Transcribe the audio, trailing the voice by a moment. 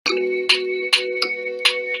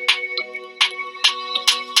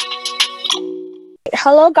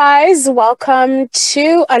Hello, guys. Welcome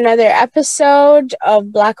to another episode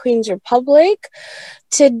of Black Queens Republic.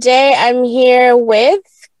 Today, I'm here with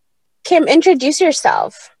Kim. Introduce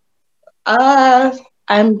yourself.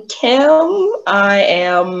 I'm Kim. I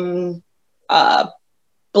am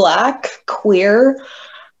Black, queer,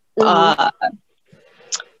 Mhm. uh,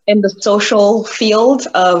 in the social field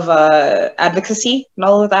of advocacy and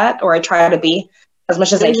all of that, or I try to be as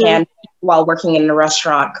much as I Mhm. can while working in a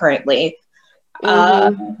restaurant currently. Uh,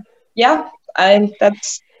 Mhm. yeah,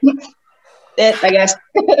 that's it, I guess,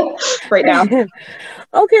 right now.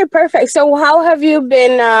 Okay, perfect. So, how have you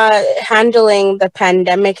been handling the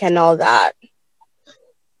pandemic and all that?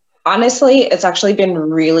 Honestly, it's actually been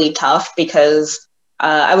really tough because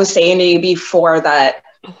I was saying to you before that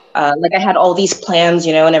like I had all these plans,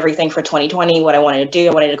 and everything for 2020, what I wanted to do.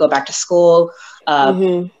 I wanted to go back to school, uh,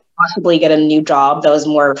 Mhm. possibly get a new job that was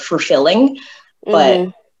more fulfilling. But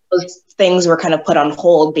Mhm. those things were kind of put on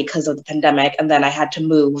hold because of the pandemic. And then I had to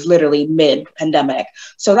move literally mid pandemic.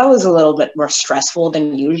 So that was a little bit more stressful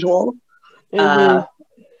than usual. Mhm. Uh,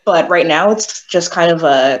 but right now it's just kind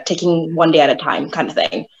of taking one day at a time kind of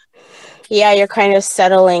thing. Yeah, you're kind of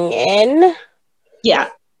settling in. Yeah.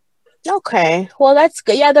 Okay. Well, that's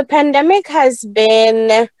good. Yeah, the pandemic has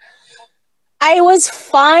been. I was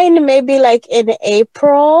fine maybe like in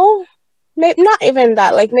April. Maybe not even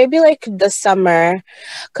that, like maybe like the summer.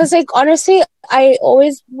 Because, like, honestly, I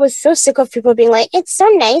always was so sick of people being like, it's so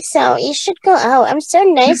nice out. You should go out. I'm so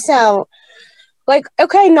nice out. Like,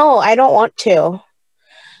 okay, no, I don't want to.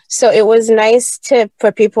 So it was nice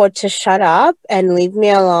for people to shut up and leave me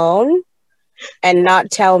alone and not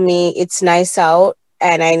tell me it's nice out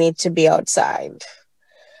and I need to be outside.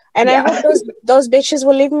 And I hope Yeah. those bitches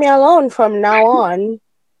will leave me alone from now on.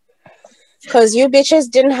 Because you bitches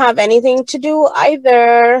didn't have anything to do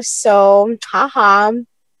either. So, haha.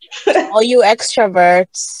 All you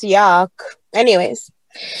extroverts. Yuck. Anyways,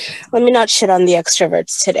 let me not shit on the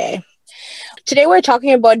extroverts today. Today, we're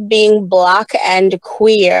talking about being Black and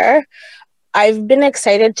queer. I've been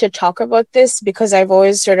excited to talk about this because I've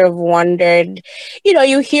always sort of wondered,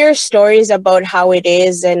 you hear stories about how it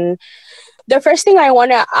is. And the first thing I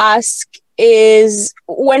want to ask is,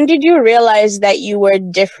 when did you realize that you were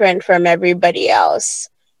different from everybody else?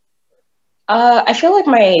 I feel like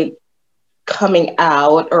my coming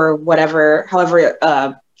out or whatever, however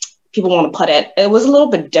people want to put it, it was a little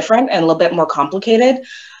bit different and a little bit more complicated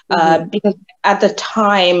Mm-hmm. because at the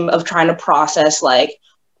time of trying to process, like,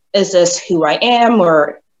 is this who I am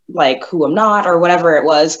or like who I'm not or whatever it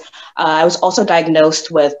was, I was also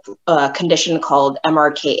diagnosed with a condition called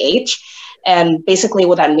MRKH. And basically,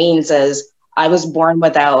 what that means is I was born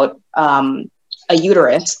without a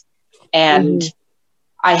uterus and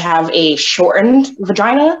Mm-hmm. I have a shortened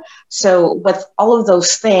vagina. So, with all of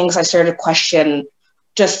those things, I started to question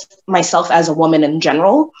just myself as a woman in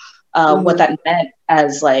general, what Mm-hmm. that meant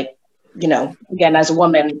as, like, again, as a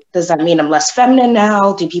woman, does that mean I'm less feminine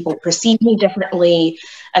now? Do people perceive me differently?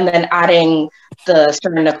 And then adding the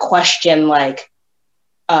starting to question, like,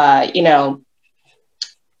 you know,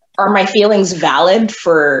 are my feelings valid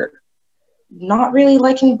for not really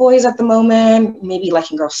liking boys at the moment, maybe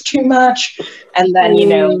liking girls too much? And then,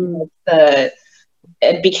 Mm. the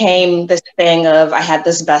it became this thing of I had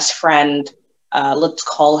this best friend, let's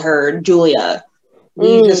call her Julia.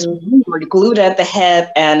 Mm. We were glued at the hip,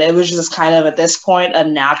 and it was just kind of at this point a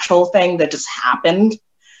natural thing that just happened.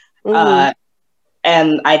 Mm-hmm. Uh,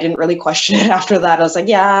 and I didn't really question it after that. I was like,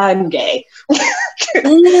 yeah, I'm gay.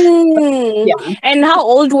 Mm. Yeah. And how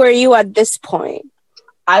old were you at this point?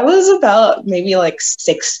 I was about maybe like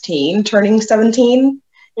 16, turning 17.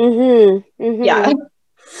 Mm-hmm. Yeah. Mm-hmm.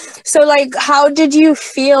 So, like, how did you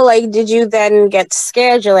feel? Like, did you then get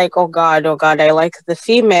scared? You're like, oh God, I like the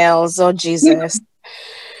females. Oh, Jesus.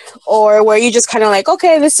 Or were you just kind of like,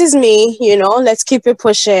 okay, this is me, let's keep it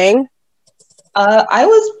pushing? I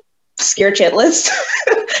was scared shitless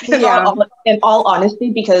Yeah. in all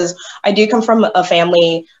honesty, because I do come from a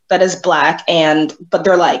family that is black, and but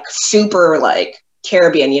they're like super like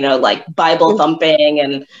Caribbean, like Bible thumping,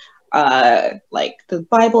 and like the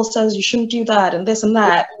Bible says you shouldn't do that and this and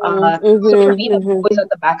that. So for Mm-hmm. me, that's Mm-hmm. always at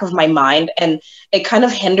the back of my mind, and it kind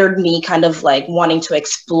of hindered me kind of like wanting to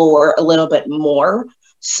explore a little bit more.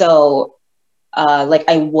 So like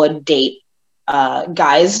I would date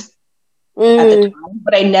guys at the Mm. time,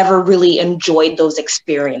 but I never really enjoyed those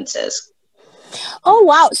experiences. Oh,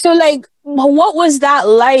 wow. So, like, what was that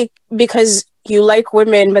like? Because you like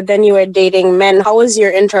women, but then you were dating men. How was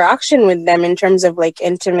your interaction with them in terms of like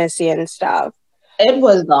intimacy and stuff? It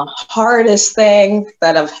was the hardest thing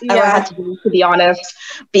that I've ever Yeah. had to do, to be honest,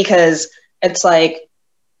 because it's like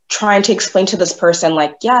trying to explain to this person,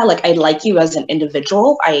 like, yeah, like I like you as an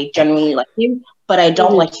individual. I genuinely like you, but I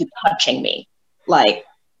don't like you touching me. Like,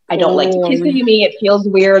 I don't like you kissing me. It feels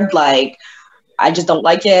weird. Like, I just don't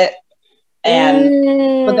like it.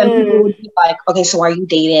 And but then people would be like, okay, so are you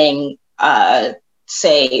dating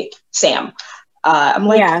say Sam? I'm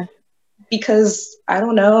like, because I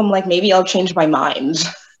don't know. I'm like, maybe I'll change my mind.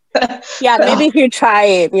 Yeah, maybe if you try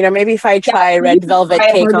it, maybe if I try red velvet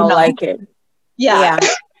cake, I'll like it. Yeah.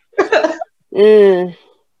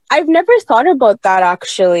 I've never thought about that,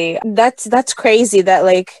 actually. That's crazy that,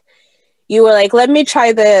 like, you were like, let me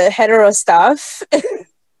try the hetero stuff.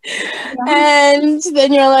 And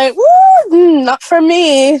then you're like, not for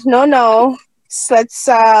me. No. So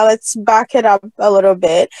let's back it up a little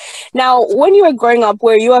bit. Now, when you were growing up,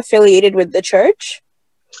 were you affiliated with the church?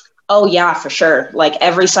 Oh yeah, for sure. Like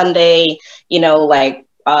every Sunday, like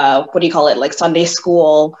what do you call it? Like Sunday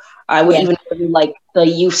school. I would even do like the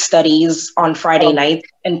youth studies on Friday nights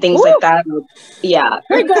and things like that. Yeah.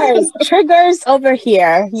 Triggers over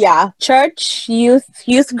here. Yeah. Church,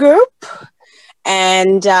 youth group.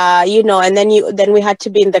 And and then we had to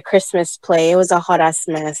be in the Christmas play. It was a hot ass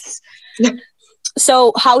mess.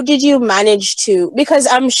 So how did you manage to, because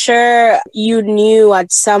I'm sure you knew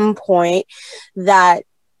at some point that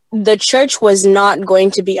the church was not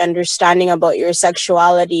going to be understanding about your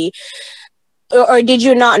sexuality, or did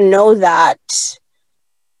you not know that?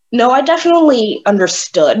 No, I definitely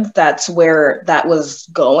understood that's where that was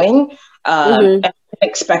going. I didn't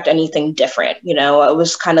expect anything different. I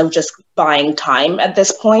was kind of just buying time at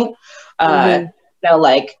this point.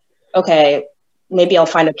 Like, okay, maybe I'll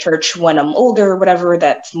find a church when I'm older or whatever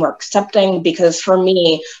that's more accepting, because for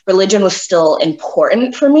me, religion was still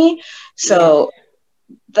important for me. So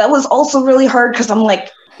that was also really hard, because I'm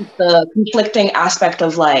like, the conflicting aspect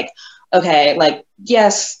of like, okay, like,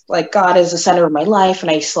 yes, like God is the center of my life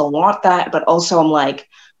and I still want that. But also I'm like,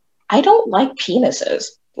 I don't like penises.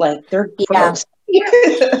 Like, they're gross.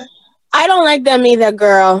 I don't like them either,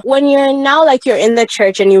 girl. When you're now, like, you're in the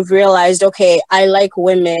church and you've realized, okay, I like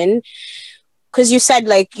women, because you said,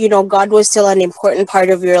 like, God was still an important part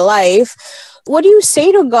of your life. What do you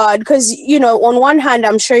say to God? Because, on one hand,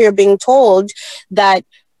 I'm sure you're being told that,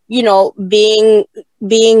 being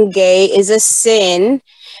gay is a sin.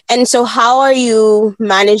 And so how are you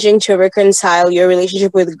managing to reconcile your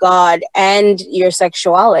relationship with God and your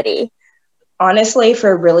sexuality? Honestly,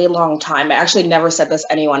 for a really long time, I actually never said this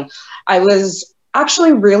to anyone, I was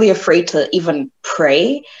actually really afraid to even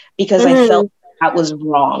pray, because I felt that was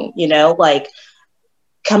wrong, like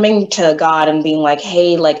coming to God and being like,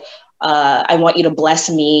 hey, like, I want you to bless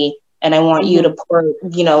me, and I want you to pour,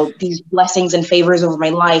 these blessings and favors over my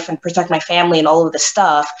life and protect my family and all of this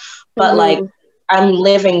stuff. But like, I'm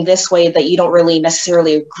living this way that you don't really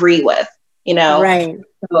necessarily agree with, Right.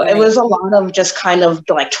 So it was a lot of just kind of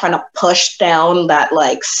like trying to push down that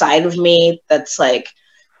like side of me that's like,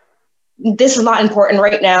 this is not important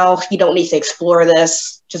right now. You don't need to explore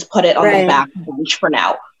this. Just put it on the back bench for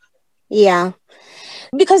now. Yeah.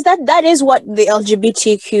 Because that is what the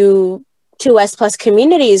LGBTQ2S plus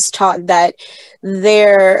community is taught, that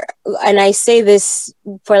they're, and I say this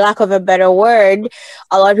for lack of a better word,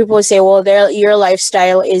 a lot of people say, well, your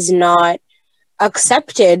lifestyle is not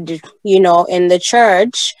accepted, in the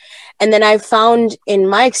church. And then I found in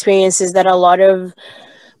my experiences that a lot of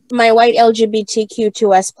my white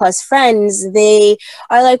LGBTQ2S plus friends, they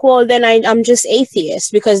are like, well, then I'm just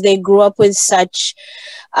atheist, because they grew up with such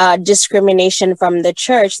discrimination from the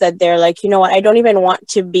church that they're like, you know what, I don't even want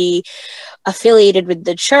to be affiliated with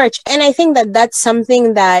the church. And I think that that's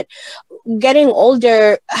something that getting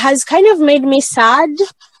older has kind of made me sad,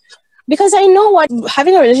 because I know what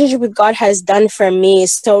having a relationship with God has done for me.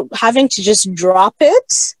 So having to just drop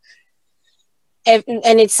it,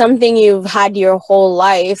 and it's something you've had your whole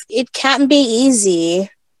life, it can't be easy.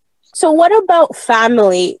 So what about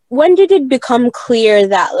family? When did it become clear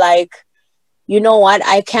that, like, you know what,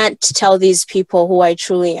 I can't tell these people who I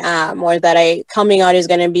truly am, or that coming out is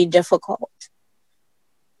going to be difficult?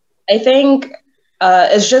 I think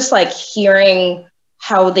it's just like hearing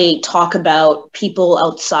how they talk about people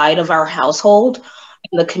outside of our household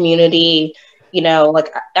in the community.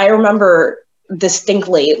 Like I remember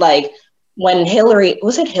distinctly, like when Hillary,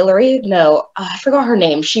 was it Hillary? No, I forgot her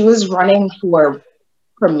name. She was running for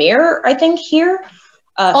premier, I think, here.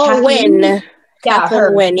 Wynn. Yeah,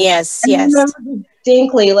 her. Wynn, yes. I remember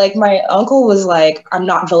distinctly, like my uncle was like, I'm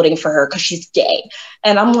not voting for her because she's gay.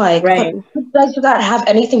 And I'm like, but does that have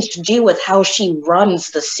anything to do with how she runs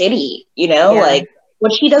the city? Like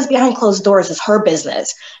what she does behind closed doors is her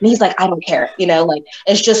business. And he's like, I don't care. Like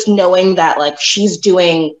it's just knowing that like she's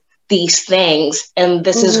doing these things, and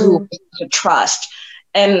this is who Mm-hmm. to trust.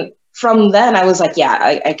 And from then I was like,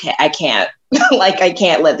 yeah, I can't like, I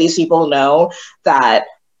can't let these people know that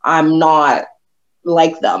I'm not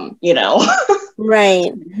like them, you know?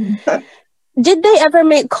 Right. Did they ever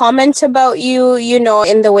make comments about you,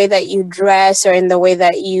 in the way that you dress or in the way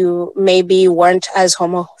that you maybe weren't as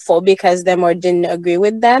homophobic as them or didn't agree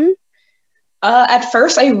with them? At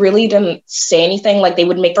first, I really didn't say anything. Like, they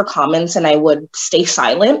would make their comments, and I would stay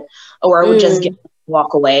silent, or I would just Mm.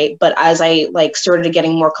 walk away. But as I like started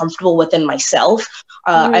getting more comfortable within myself,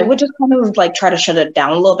 I Mm-hmm. would just kind of like try to shut it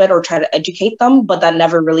down a little bit or try to educate them. But that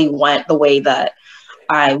never really went the way that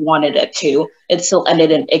I wanted it to. It still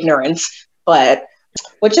ended in ignorance, but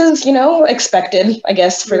which is, expected, I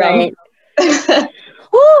guess, for them. Right.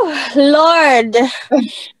 Whew, Lord.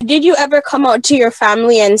 Did you ever come out to your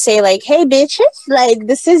family and say, like, hey, bitches, like,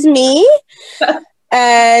 this is me?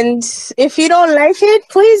 And if you don't like it,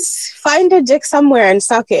 please find a dick somewhere and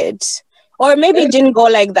suck it. Or maybe it didn't go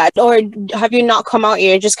like that. Or have you not come out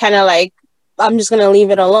here? Just kind of like, I'm just going to leave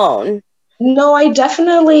it alone. No, I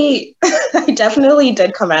definitely, I definitely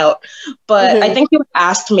did come out, but I Mm-hmm. think you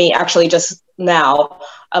asked me actually just now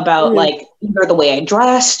about Mm-hmm. like either the way I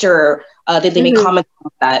dressed or did they make Mm-hmm. comments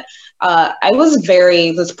on that? I was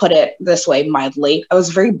very, let's put it this way, mildly. I was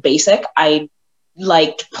very basic. I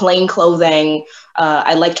liked plain clothing.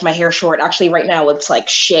 I liked my hair short. Actually, right now it's like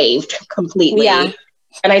shaved Yeah. completely,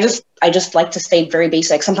 and I just like to stay very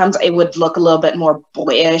basic. Sometimes it would look a little bit more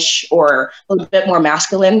boyish or a little bit more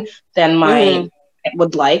masculine than Mm-hmm. my it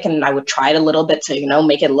would like, and I would try it a little bit to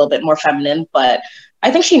make it a little bit more feminine. But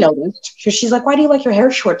I think she noticed because she's like, "Why do you like your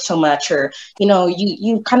hair short so much?" Or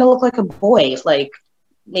you kind of look like a boy. Like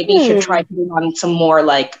maybe you should try Hmm. putting on some more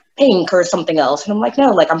like pink or something else. And I'm like,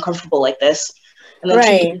 no, like I'm comfortable like this. And then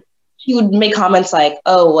Right. she would make comments like,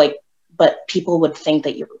 oh, like, but people would think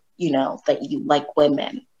that that you like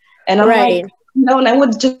women. And I'm like, Right. no, and I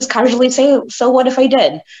would just casually say, so what if I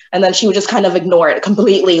did? And then she would just kind of ignore it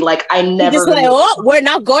completely. Like I You're just never, like, oh, we're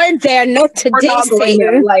not going there. Not we're today, not going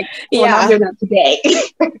there. Satan. Like we're not Yeah. doing that today.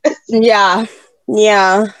 Yeah.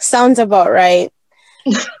 Yeah. Sounds about right.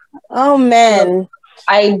 Oh, So man.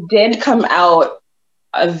 I did come out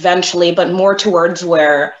eventually, but more towards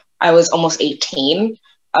where I was almost 18.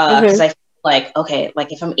 Because Mm-hmm. I feel like, okay,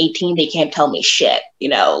 like if I'm 18, they can't tell me shit,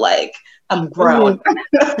 like I'm grown.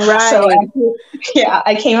 Mm-hmm. So Right. yeah,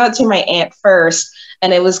 I came out to my aunt first,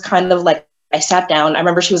 and it was kind of like I sat down. I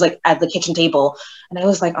remember she was like at the kitchen table, and I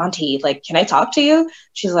was like, Auntie, like, can I talk to you?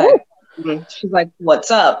 She's like, Ooh. She's like, what's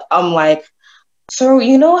up? I'm like, so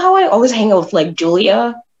you know how I always hang out with like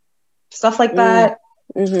Julia, stuff like that.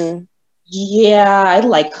 Mm-hmm. Yeah, I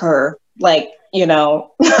like her. Like,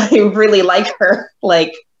 I really like her.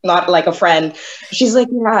 Like, not like a friend. She's like,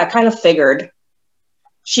 yeah, I kind of figured.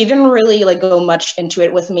 She didn't really like go much into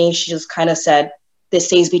it with me. She just kind of said, this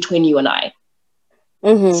stays between you and I. So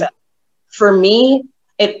Mm-hmm. for me,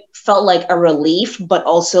 it felt like a relief, but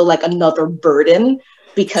also like another burden To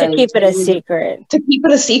because keep it a secret. to keep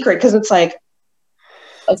it a secret, because it's like,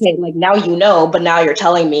 okay, like now but now you're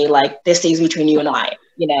telling me like this stays between you and I,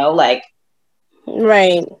 like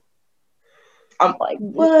Right. I'm like,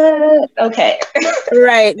 what? Okay.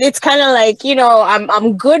 Right. It's kind of like,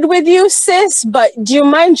 I'm good with you, sis, but do you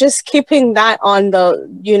mind just keeping that on the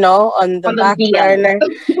On the back DM. burner?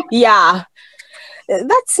 Yeah.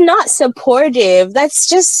 That's not supportive. That's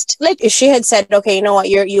just like if she had said, okay, you know what,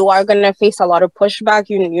 you are gonna face a lot of pushback.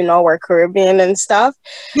 We're Caribbean and stuff.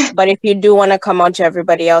 But if you do want to come out to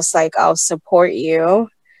everybody else, like, I'll support you.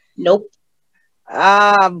 Nope.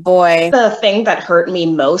 Ah, boy. The thing that hurt me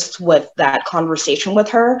most with that conversation with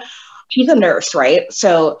her, she's a nurse, right?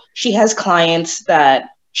 So she has clients that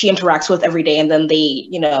she interacts with every day, and then they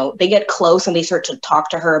get close and they start to talk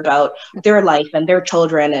to her about their life and their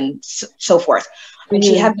children and so forth. And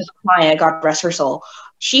she Mm-hmm. had this client, God rest her soul.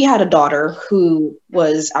 She had a daughter who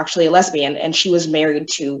was actually a lesbian, and she was married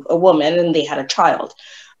to a woman, and they had a child.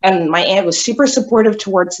 And my aunt was super supportive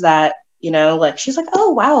towards that. Like she's like,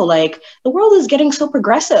 oh wow, like the world is getting so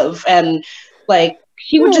progressive, and like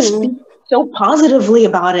she would just Hmm. speak so positively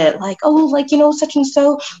about it, like, oh, like, such and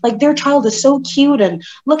so, like their child is so cute, and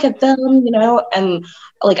look at them, and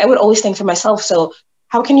like I would always think to myself, so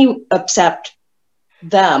how can you accept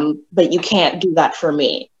them but you can't do that for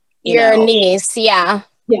me, you Your know niece, yeah.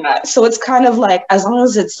 yeah, so it's kind of like as long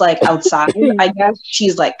as it's like outside, I guess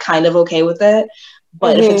she's like kind of okay with it,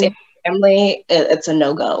 but if it's in Mm-hmm. the family, it's a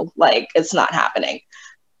no-go, like it's not happening.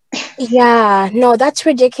 Yeah, no, that's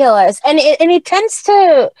ridiculous. And it tends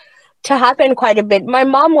to happen quite a bit. My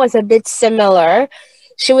mom was a bit similar.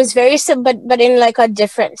 She was very but in like a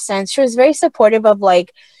different sense. She was very supportive of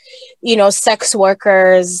like sex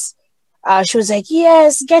workers. She was like,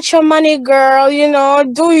 yes, get your money, girl,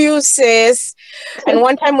 do you, sis. And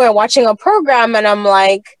one time we were watching a program and I'm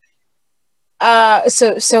like,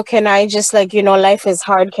 so can I just life is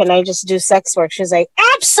hard. Can I just do sex work? She's like,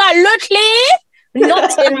 absolutely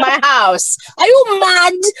not in my house. Are you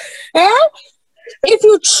mad? Eh? If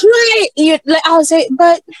you try, I was like,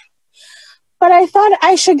 but I thought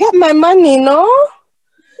I should get my money, no?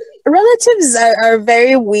 Relatives are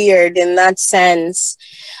very weird in that sense.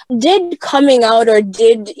 Did coming out, or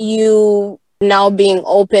did you now being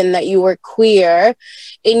open that you were queer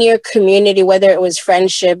in your community, whether it was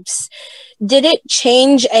friendships, did it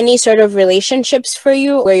change any sort of relationships for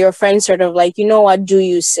you where your friends sort of like, what, do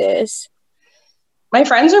you, sis? My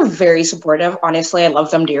friends are very supportive. Honestly, I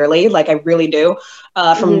love them dearly. Like, I really do.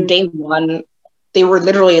 From day one, they were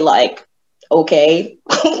literally like, okay,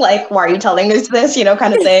 like, why are you telling us this,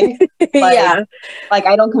 kind of thing. Yeah. Like,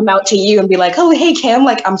 I don't come out to you and be like, oh, hey, Cam,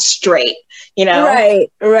 like, I'm straight, Right.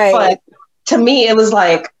 But to me, it was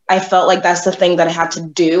like, I felt like that's the thing that I had to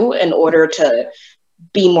do in order to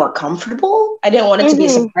be more comfortable. I didn't want it to be a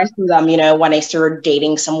surprise to them, when I started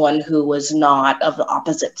dating someone who was not of the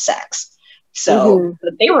opposite sex. So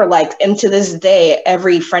they were like, and to this day,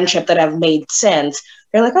 every friendship that I've made since,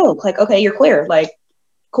 they're like, oh, like, okay, you're queer. Like,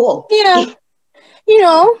 cool. Yeah.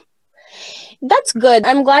 That's good.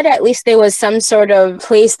 I'm glad at least there was some sort of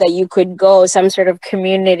place that you could go, some sort of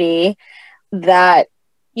community that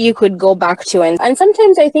you could go back to. And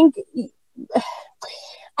sometimes I think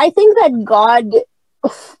that God,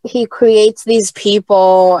 he creates these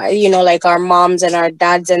people, like our moms and our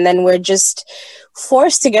dads, and then we're just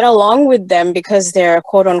forced to get along with them because they're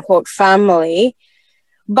quote unquote family.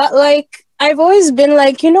 But like, I've always been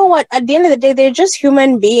like, you know what, at the end of the day, they're just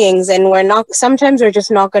human beings, and sometimes we're just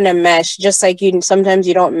not going to mesh, just like sometimes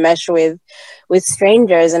you don't mesh with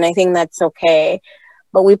strangers. And I think that's okay.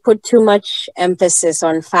 But we put too much emphasis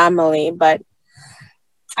on family. But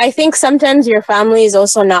I think sometimes your family is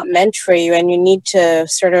also not meant for you, and you need to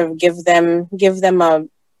sort of give them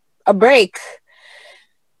a break.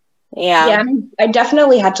 Yeah, I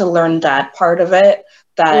definitely had to learn that part of it,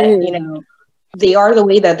 that, they are the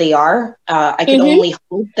way that they are. I can only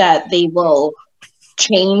hope that they will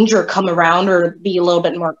change or come around or be a little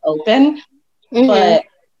bit more open. But,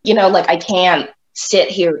 like, I can't sit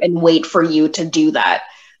here and wait for you to do that.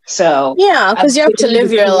 So yeah, because you have to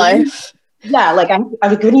live your life. Yeah, like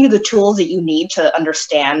I've given you the tools that you need to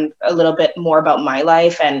understand a little bit more about my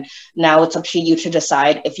life. And now it's up to you to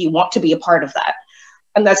decide if you want to be a part of that.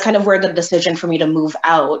 And that's kind of where the decision for me to move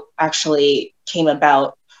out actually came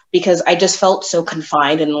about, because I just felt so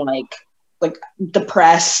confined and like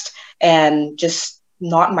depressed and just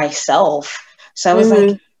not myself. So I was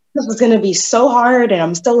like, this is going to be so hard, and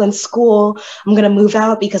I'm still in school. I'm going to move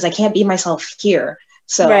out because I can't be myself here.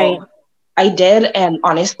 So I did. And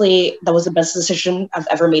honestly, that was the best decision I've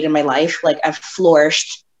ever made in my life. Like, I've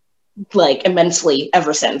flourished like immensely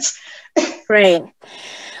ever since. Right.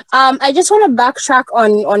 I just want to backtrack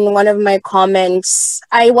on one of my comments.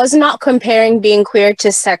 I was not comparing being queer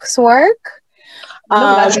to sex work.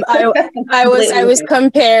 I was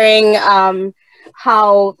comparing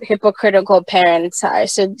how hypocritical parents are.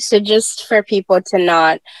 So just for people to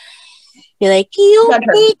not be like, you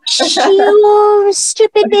bitch, you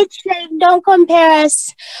stupid bitch, like, don't compare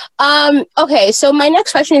us. Okay, so my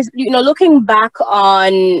next question is, looking back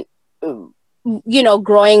on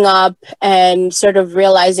growing up and sort of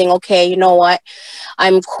realizing, okay, you know what,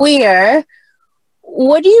 I'm queer.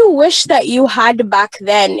 What do you wish that you had back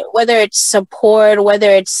then? Whether it's support, whether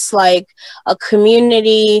it's like a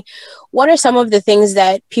community, what are some of the things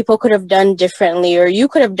that people could have done differently, or you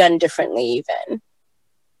could have done differently even?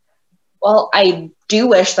 Well, I do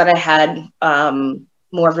wish that I had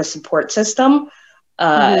more of a support system.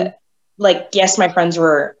 Like, yes, my friends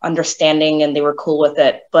were understanding and they were cool with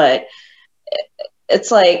it, but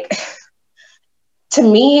it's like, to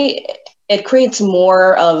me, it creates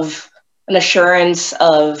more of an assurance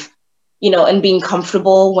of, and being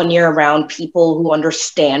comfortable when you're around people who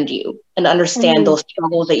understand you and understand those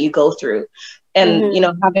struggles that you go through. And,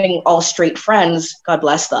 having all straight friends, God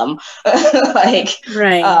bless them,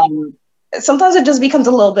 sometimes it just becomes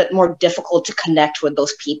a little bit more difficult to connect with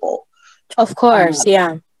those people. Of course,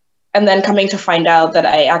 yeah. And then coming to find out that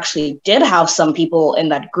I actually did have some people in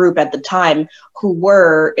that group at the time who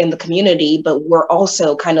were in the community, but were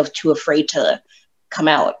also kind of too afraid to come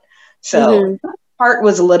out. So that part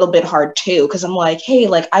was a little bit hard too, because I'm like, hey,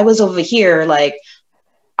 like, I was over here, like,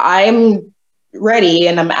 I'm ready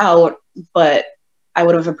and I'm out, but I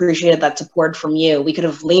would have appreciated that support from you. We could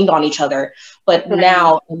have leaned on each other. But Right.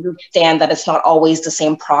 now I understand that it's not always the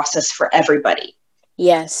same process for everybody.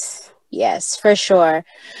 Yes, for sure.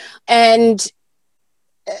 And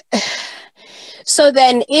so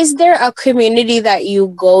then, is there a community that you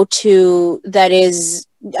go to that is,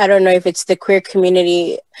 I don't know if it's the queer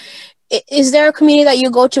community, is there a community that you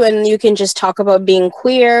go to and you can just talk about being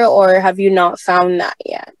queer, or have you not found that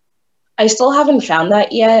yet? I still haven't found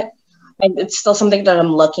that yet. And it's still something that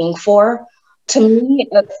I'm looking for. To me,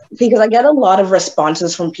 because I get a lot of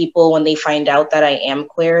responses from people when they find out that I am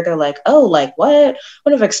queer. They're like, oh, like what?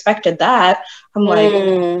 Would have expected that. I'm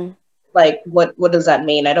like, what does that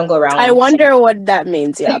mean? I don't go around. I wonder what that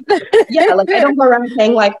means. Yeah. Yeah, like I don't go around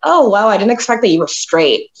saying like, oh wow, I didn't expect that you were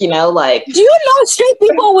straight, like. Do you know straight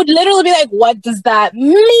people would literally be like, what does that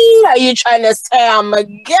mean? Are you trying to say I'm a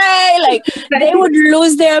gay? Like they would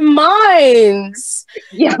lose their minds.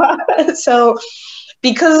 Yeah. So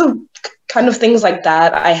because of kind of things like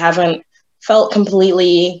that, I haven't felt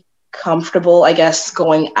completely comfortable, I guess,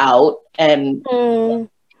 going out and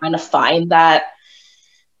trying to find that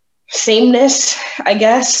sameness, I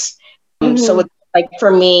guess. So it's like, for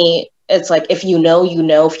me, it's like, if you know, you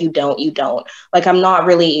know, if you don't, you don't. Like, I'm not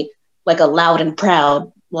really like a loud and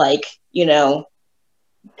proud, like,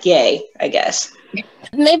 gay, I guess.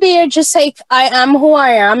 Maybe you're just like, I am who I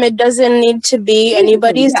am. It doesn't need to be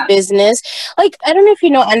anybody's business. Like, I don't know if you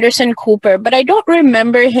know Anderson Cooper, but I don't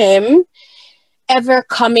remember him ever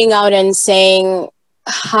coming out and saying,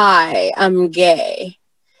 hi, I'm gay.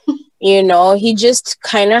 He just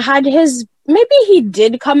kind of had his, maybe he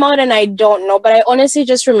did come out and I don't know, but I honestly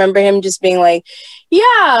just remember him just being like,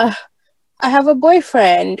 yeah, I have a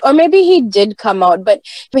boyfriend. Or maybe he did come out, but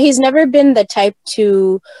he's never been the type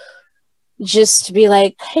to just be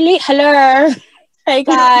like, hello, hey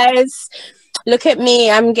guys, look at me,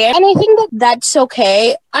 I'm gay. And I think that's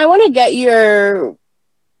okay. I want to get your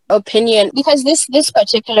opinion, because this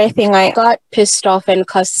particular thing, I got pissed off and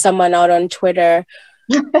cussed someone out on Twitter.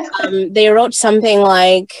 They wrote something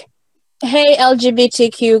like, hey,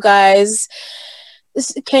 LGBTQ guys,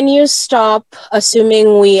 can you stop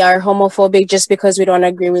assuming we are homophobic just because we don't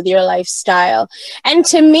agree with your lifestyle? And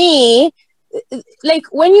to me, like,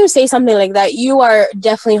 when you say something like that, you are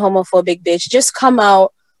definitely homophobic, bitch. Just come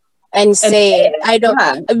out and say it. I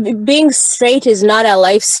don't. Being straight is not a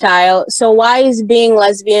lifestyle. So why is being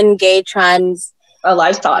lesbian, gay, trans, a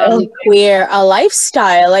lifestyle, queer a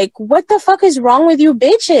lifestyle? Like, what the fuck is wrong with you,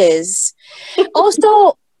 bitches?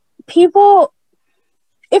 Also, people,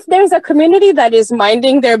 if there's a community that is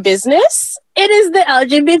minding their business, it is the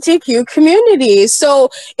LGBTQ community. So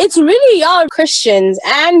it's really y'all Christians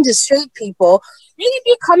and straight people really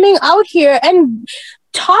be coming out here and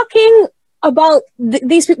talking about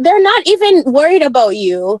these people. They're not even worried about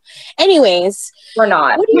you. Anyways, we're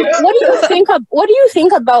not. What do you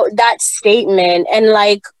think about that statement? And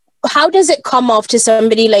like, how does it come off to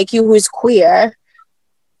somebody like you who's queer?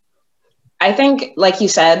 I think, like you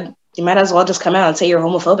said, you might as well just come out and say you're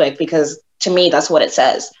homophobic, because to me, that's what it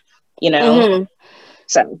says,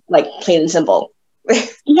 So, like, plain and simple.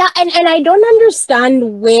 Yeah, and I don't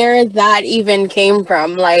understand where that even came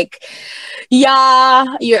from. Like, yeah,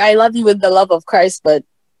 I love you with the love of Christ, but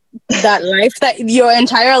that life, that your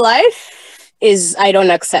entire life is, I don't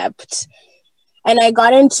accept. And I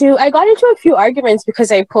got into a few arguments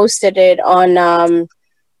because I posted it on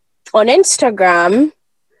Instagram.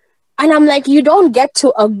 And I'm like, you don't get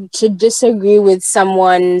to disagree with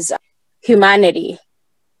someone's humanity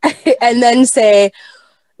and then say,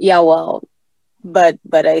 yeah, well, but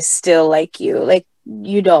I still like you. Like,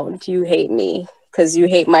 you don't. You hate me because you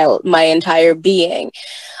hate my entire being.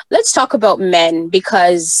 Let's talk about men,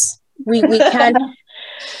 because we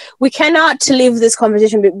cannot leave this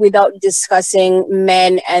conversation without discussing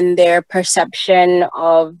men and their perception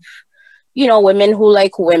of, women who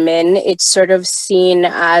like women. It's sort of seen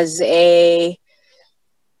as a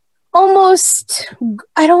almost,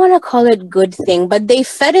 I don't want to call it good thing, but they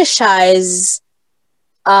fetishize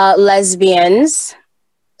lesbians,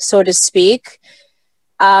 so to speak.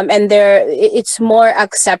 And it's more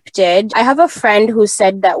accepted. I have a friend who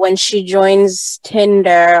said that when she joins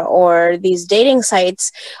Tinder or these dating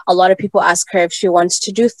sites, a lot of people ask her if she wants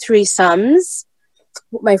to do threesomes.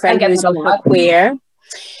 My friend who's also queer.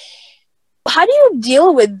 How do you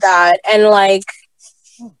deal with that? And like,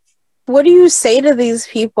 what do you say to these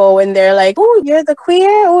people when they're like, oh, you're the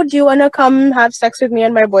queer? Oh, do you want to come have sex with me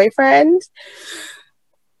and my boyfriend?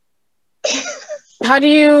 How do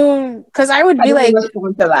you, because I would be like,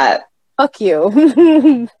 respond to that? Fuck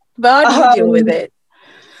you. But how do you deal with it?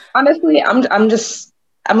 Honestly, I'm just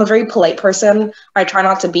I'm a very polite person. I try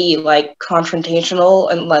not to be like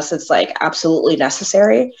confrontational unless it's like absolutely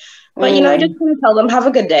necessary. But I just want to tell them have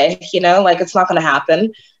a good day. Like it's not going to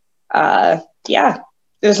happen. Yeah,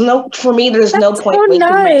 there's no That's no point so wasting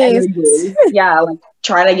my nice. energy. Yeah, like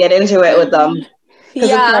trying to get into it with them because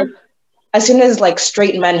it's Yeah. like as soon as like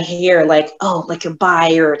straight men hear like, oh, like you're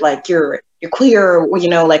bi or like you're queer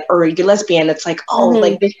or like or you're lesbian, it's like, oh,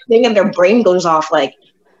 like this thing in their brain goes off like,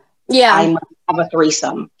 Yeah. I must have a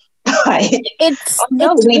threesome. Like, It's oh,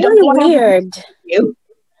 no, we don't really want to have weird. you.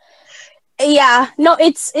 Yeah, no,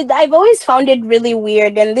 I've always found it really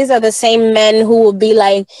weird. And these are the same men who will be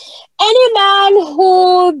like, any man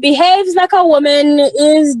who behaves like a woman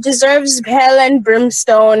deserves hell and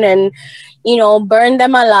brimstone and, burn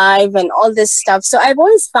them alive and all this stuff. So I've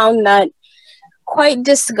always found that quite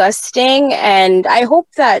disgusting. And I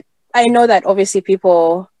know that obviously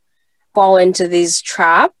people fall into these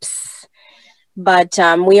traps. But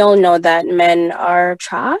we all know that men are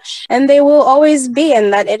trash and they will always be,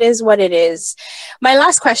 and that it is what it is. My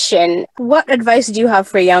last question: what advice do you have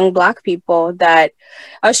for young Black people that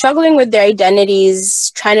are struggling with their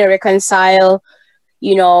identities, trying to reconcile,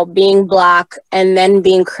 being Black and then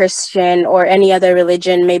being Christian or any other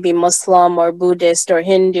religion, maybe Muslim or Buddhist or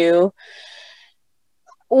Hindu?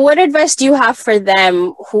 What advice do you have for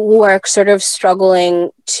them who are sort of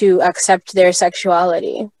struggling to accept their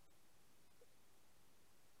sexuality?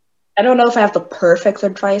 I don't know if I have the perfect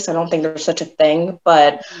advice. I don't think there's such a thing,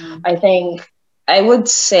 but I think I would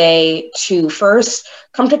say to first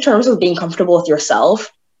come to terms with being comfortable with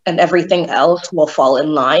yourself and everything else will fall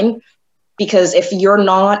in line. Because if you're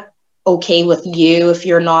not okay with you, if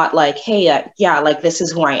you're not like, hey, yeah, like this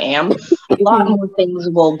is who I am, a lot more things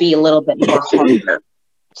will be a little bit more harder.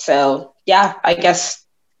 So yeah, I guess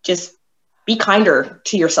just be kinder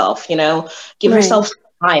to yourself, give yourself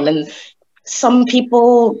time. And some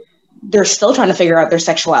people, they're still trying to figure out their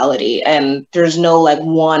sexuality and there's no like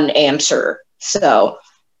one answer. So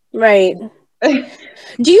Right.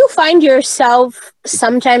 Do you find yourself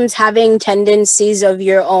sometimes having tendencies of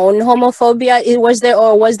your own homophobia? Was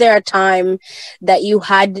there a time that you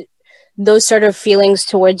had those sort of feelings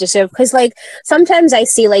towards yourself? Because like sometimes I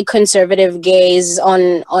see like conservative gays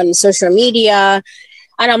on social media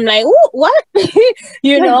and I'm like, ooh, what?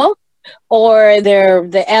 Or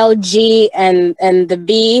the LG and the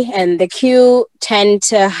B and the Q tend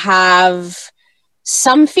to have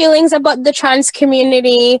some feelings about the trans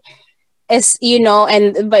community. It's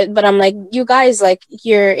but I'm like, you guys, like,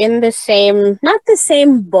 you're in the same, not the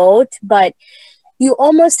same boat, but you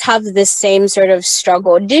almost have the same sort of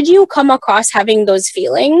struggle. Did you come across having those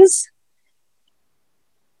feelings?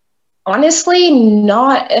 Honestly,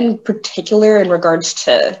 not in particular in regards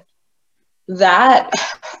to that.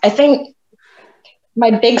 I think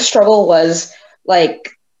my big struggle was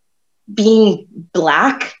like being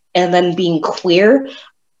Black and then being queer.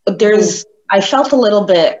 I felt a little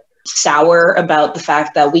bit sour about the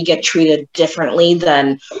fact that we get treated differently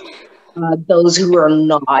than those who are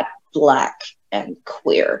not Black and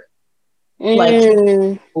queer.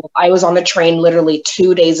 Like, I was on the train literally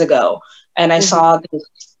 2 days ago and I saw this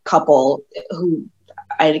couple who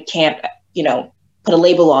I can't, put a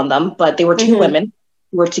label on them, but they were two women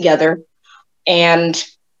who were together and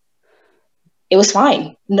it was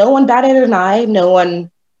fine. No one batted an eye. No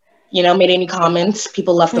one, made any comments.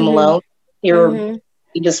 People left them alone. They were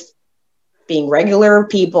just being regular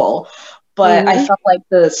people. But I felt like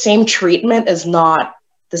the same treatment is not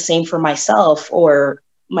the same for myself or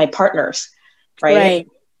my partners, right?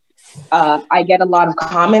 I get a lot of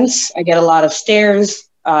comments. I get a lot of stares.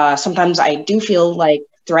 Sometimes I do feel like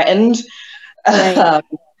threatened.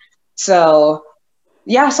 So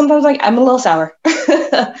yeah, sometimes like I'm a little sour.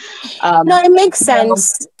 No, it makes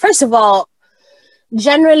sense. First of all,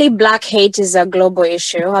 generally Black hate is a global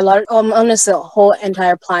issue. A lot, honestly, the whole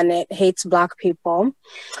entire planet hates Black people.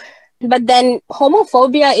 But then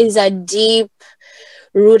homophobia is a deep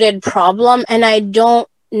rooted problem, and I don't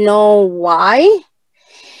know why.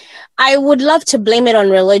 I would love to blame it on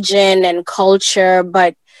religion and culture,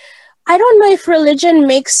 but I don't know if religion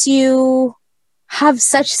makes you have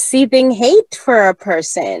such seething hate for a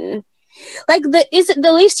person. Like,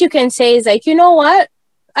 the least you can say is like, you know what?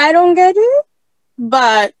 I don't get it,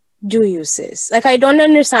 but do you, sis? Like, I don't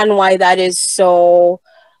understand why that is so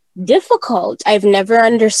difficult. I've never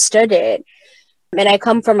understood it. And I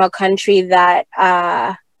come from a country that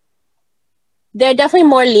they're definitely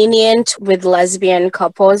more lenient with lesbian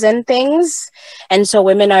couples and things. And so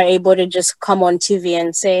women are able to just come on TV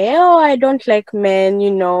and say, oh, I don't like men,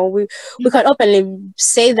 we can openly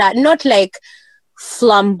say that, not like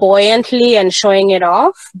flamboyantly and showing it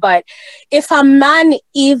off. But if a man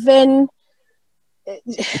even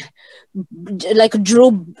like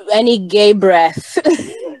drew any gay breath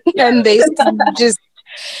and they just,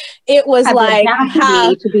 it was Have the like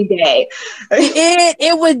audacity to be gay.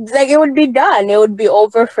 it would be done. It would be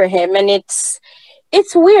over for him. And it's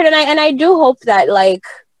weird. And I do hope that, like,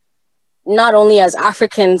 not only as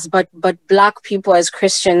Africans, but Black people as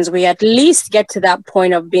Christians, we at least get to that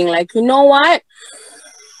point of being like, you know what?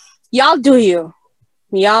 Y'all do you.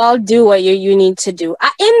 Y'all do what you need to do.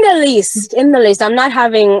 In the least. I'm not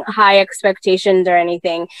having high expectations or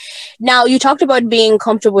anything. Now, you talked about being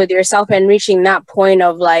comfortable with yourself and reaching that point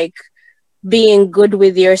of, like, being good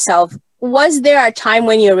with yourself. Was there a time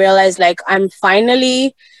when you realized, like, I'm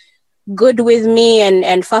finally good with me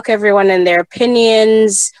and fuck everyone and their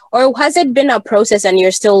opinions? Or has it been a process and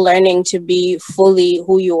you're still learning to be fully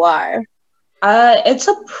who you are? It's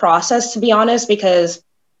a process, to be honest, because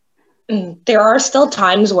there are still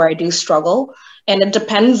times where I do struggle, and it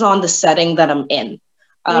depends on the setting that I'm in.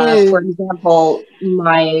 For example,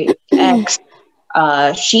 my ex,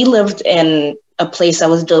 she lived in a place that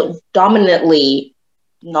was dominantly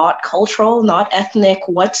not cultural, not ethnic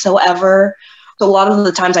whatsoever. So a lot of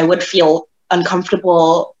the times I would feel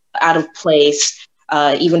uncomfortable, out of place,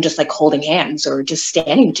 even just like holding hands or just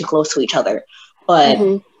standing too close to each other.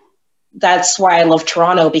 But that's why I love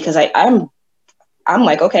Toronto, because I'm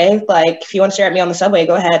like, okay, like, if you want to stare at me on the subway,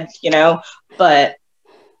 go ahead, you know. But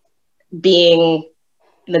being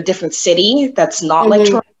in a different city that's not like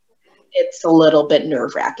Toronto, it's a little bit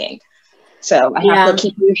nerve-wracking. So I have to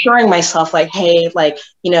keep reassuring myself, like, hey, like,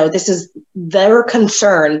 you know, this is their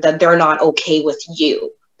concern that they're not okay with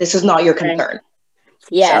you. This is not your concern.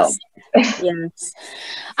 Yes. So. Yes,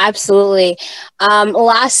 absolutely.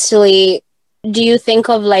 Lastly, do you think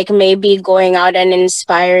of, like, maybe going out and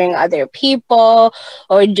inspiring other people,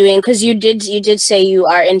 or doing, because you did say you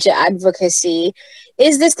are into advocacy.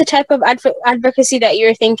 Is this the type of advocacy that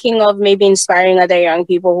you're thinking of, maybe inspiring other young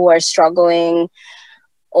people who are struggling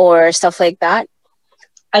or stuff like that?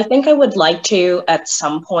 I think I would like to at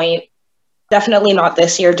some point. Definitely not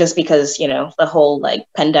this year, just because, you know, the whole, like,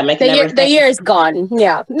 pandemic and everything. The year is gone.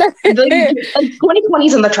 Yeah. 2020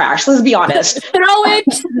 is in the trash. Let's be honest. Throw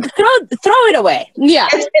it away. Yeah.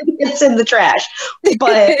 It's in the trash.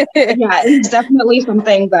 But yeah, it's definitely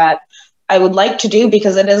something that I would like to do,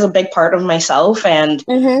 because it is a big part of myself, and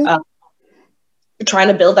trying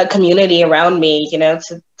to build that community around me, you know,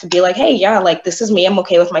 to be like, hey, yeah, like, this is me. I'm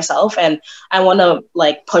okay with myself. And I want to,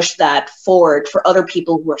 like, push that forward for other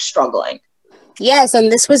people who are struggling. Yes, and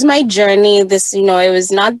this was my journey. This, you know, it was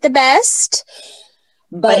not the best,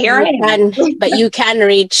 but here I am. But you can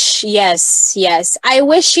reach. Yes. I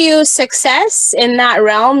wish you success in that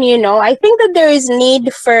realm. You know, I think that there is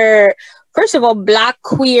need for, first of all, Black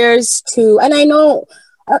queers to, and I know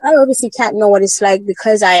I obviously can't know what it's like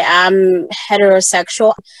because I am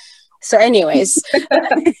heterosexual. So anyways,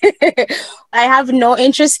 I have no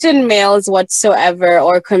interest in males whatsoever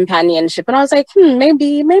or companionship. And I was like,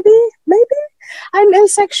 maybe I'm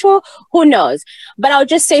asexual. Who knows? But I'll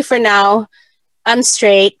just say for now, I'm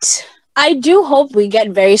straight. I do hope we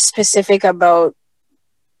get very specific about,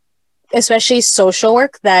 especially social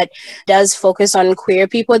work that does focus on queer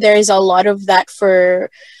people. There is a lot of that for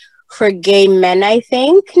gay men, I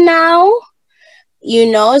think, now.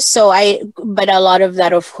 You know, but a lot of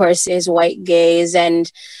that, of course, is white gays,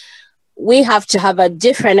 and we have to have a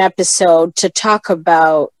different episode to talk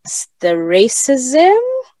about the racism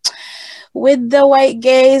with the white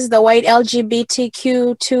gays, the white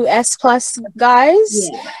LGBTQ2S plus guys.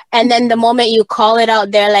 Yeah. And then the moment you call it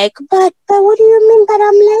out, they're like, but what do you mean, but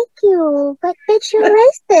I'm like you? But bitch, you're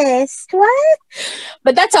racist. What?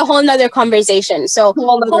 But that's a whole nother conversation. So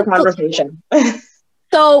conversation.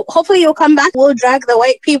 So hopefully you'll come back. We'll drag the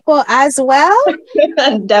white people as well.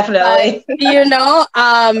 Definitely. You know,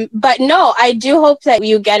 but no, I do hope that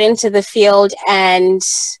you get into the field and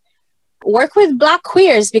work with Black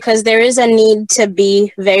queers, because there is a need to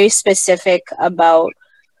be very specific about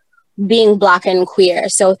being Black and queer.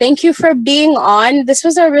 So thank you for being on. This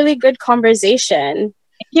was a really good conversation.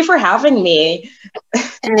 Thank you for having me.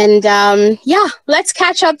 And yeah, let's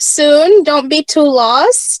catch up soon. Don't be too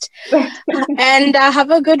lost. And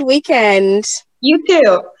have a good weekend. You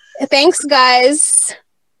too. Thanks, guys.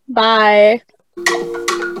 Bye.